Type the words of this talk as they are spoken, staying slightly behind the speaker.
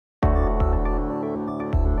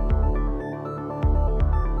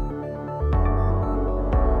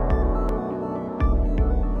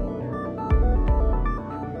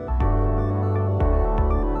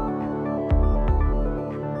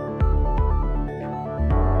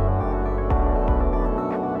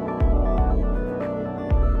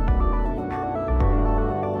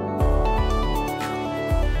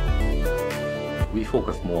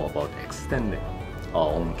focus more about extending our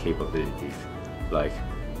own capabilities. Like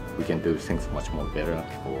we can do things much more better,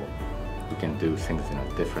 or we can do things in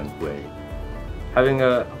a different way. Having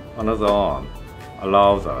another arm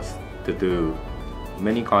allows us to do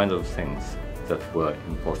many kinds of things that were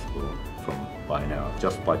impossible from by now,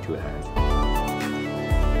 just by two hands.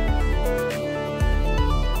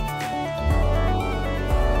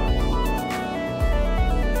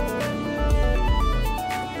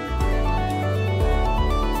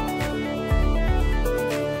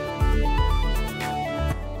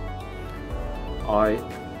 I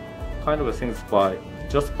kind of think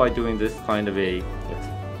just by doing this kind of a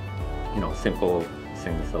simple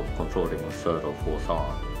things of controlling a third or fourth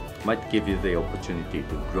arm might give you the opportunity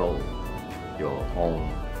to grow your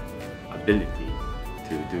own ability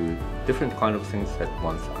to do different kind of things at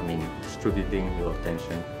once. I mean, distributing your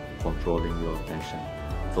attention, controlling your attention,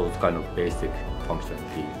 those kind of basic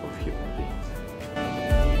functionalities of human beings.